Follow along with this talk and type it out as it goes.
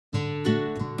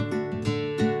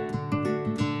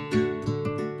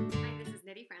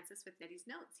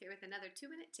here with another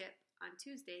 2-minute tip on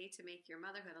Tuesday to make your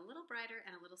motherhood a little brighter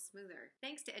and a little smoother.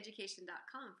 Thanks to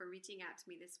education.com for reaching out to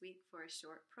me this week for a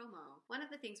short promo. One of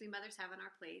the things we mothers have on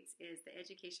our plates is the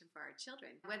education for our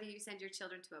children. Whether you send your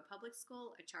children to a public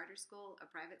school, a charter school, a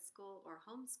private school, or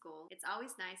homeschool, it's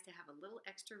always nice to have a little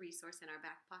extra resource in our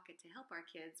back pocket to help our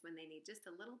kids when they need just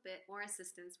a little bit more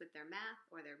assistance with their math,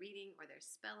 or their reading, or their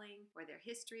spelling, or their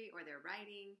history, or their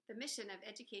writing. The mission of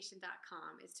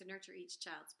education.com is to nurture each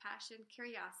child's passion,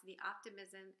 curiosity,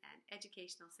 optimism, and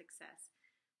educational success.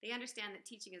 They understand that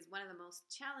teaching is one of the most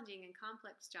challenging and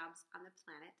complex jobs on the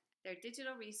planet. Their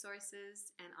digital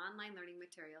resources and online learning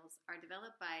materials are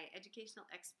developed by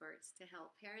educational experts to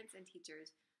help parents and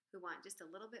teachers who want just a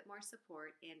little bit more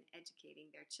support in educating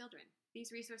their children.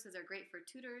 These resources are great for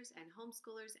tutors and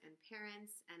homeschoolers and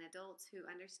parents and adults who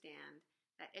understand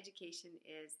that education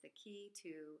is the key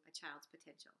to a child's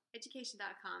potential.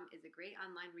 Education.com is a great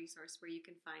online resource where you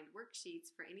can find worksheets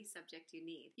for any subject you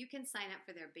need. You can sign up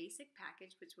for their basic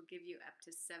package, which will give you up to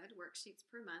 7 worksheets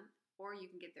per month, or you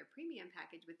can get their premium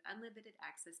package with unlimited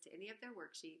access to any of their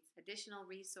worksheets, additional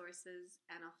resources,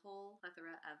 and a whole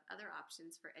plethora of other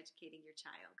options for educating your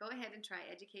child. Go ahead and try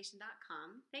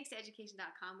education.com. Thanks to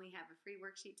education.com, we have a free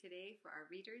worksheet today for our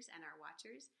readers and our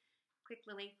watchers. Click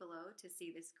the link below to see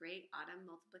this great autumn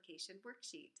multiplication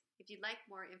worksheet. If you'd like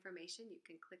more information, you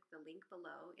can click the link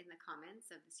below in the comments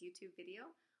of this YouTube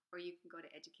video, or you can go to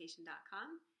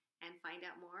education.com and find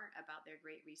out more about their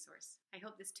great resource. I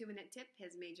hope this 2-minute tip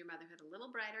has made your motherhood a little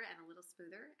brighter and a little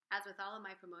smoother. As with all of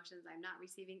my promotions, I'm not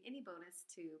receiving any bonus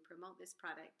to promote this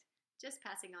product, just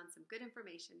passing on some good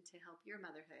information to help your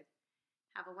motherhood.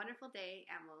 Have a wonderful day,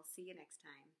 and we'll see you next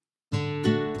time.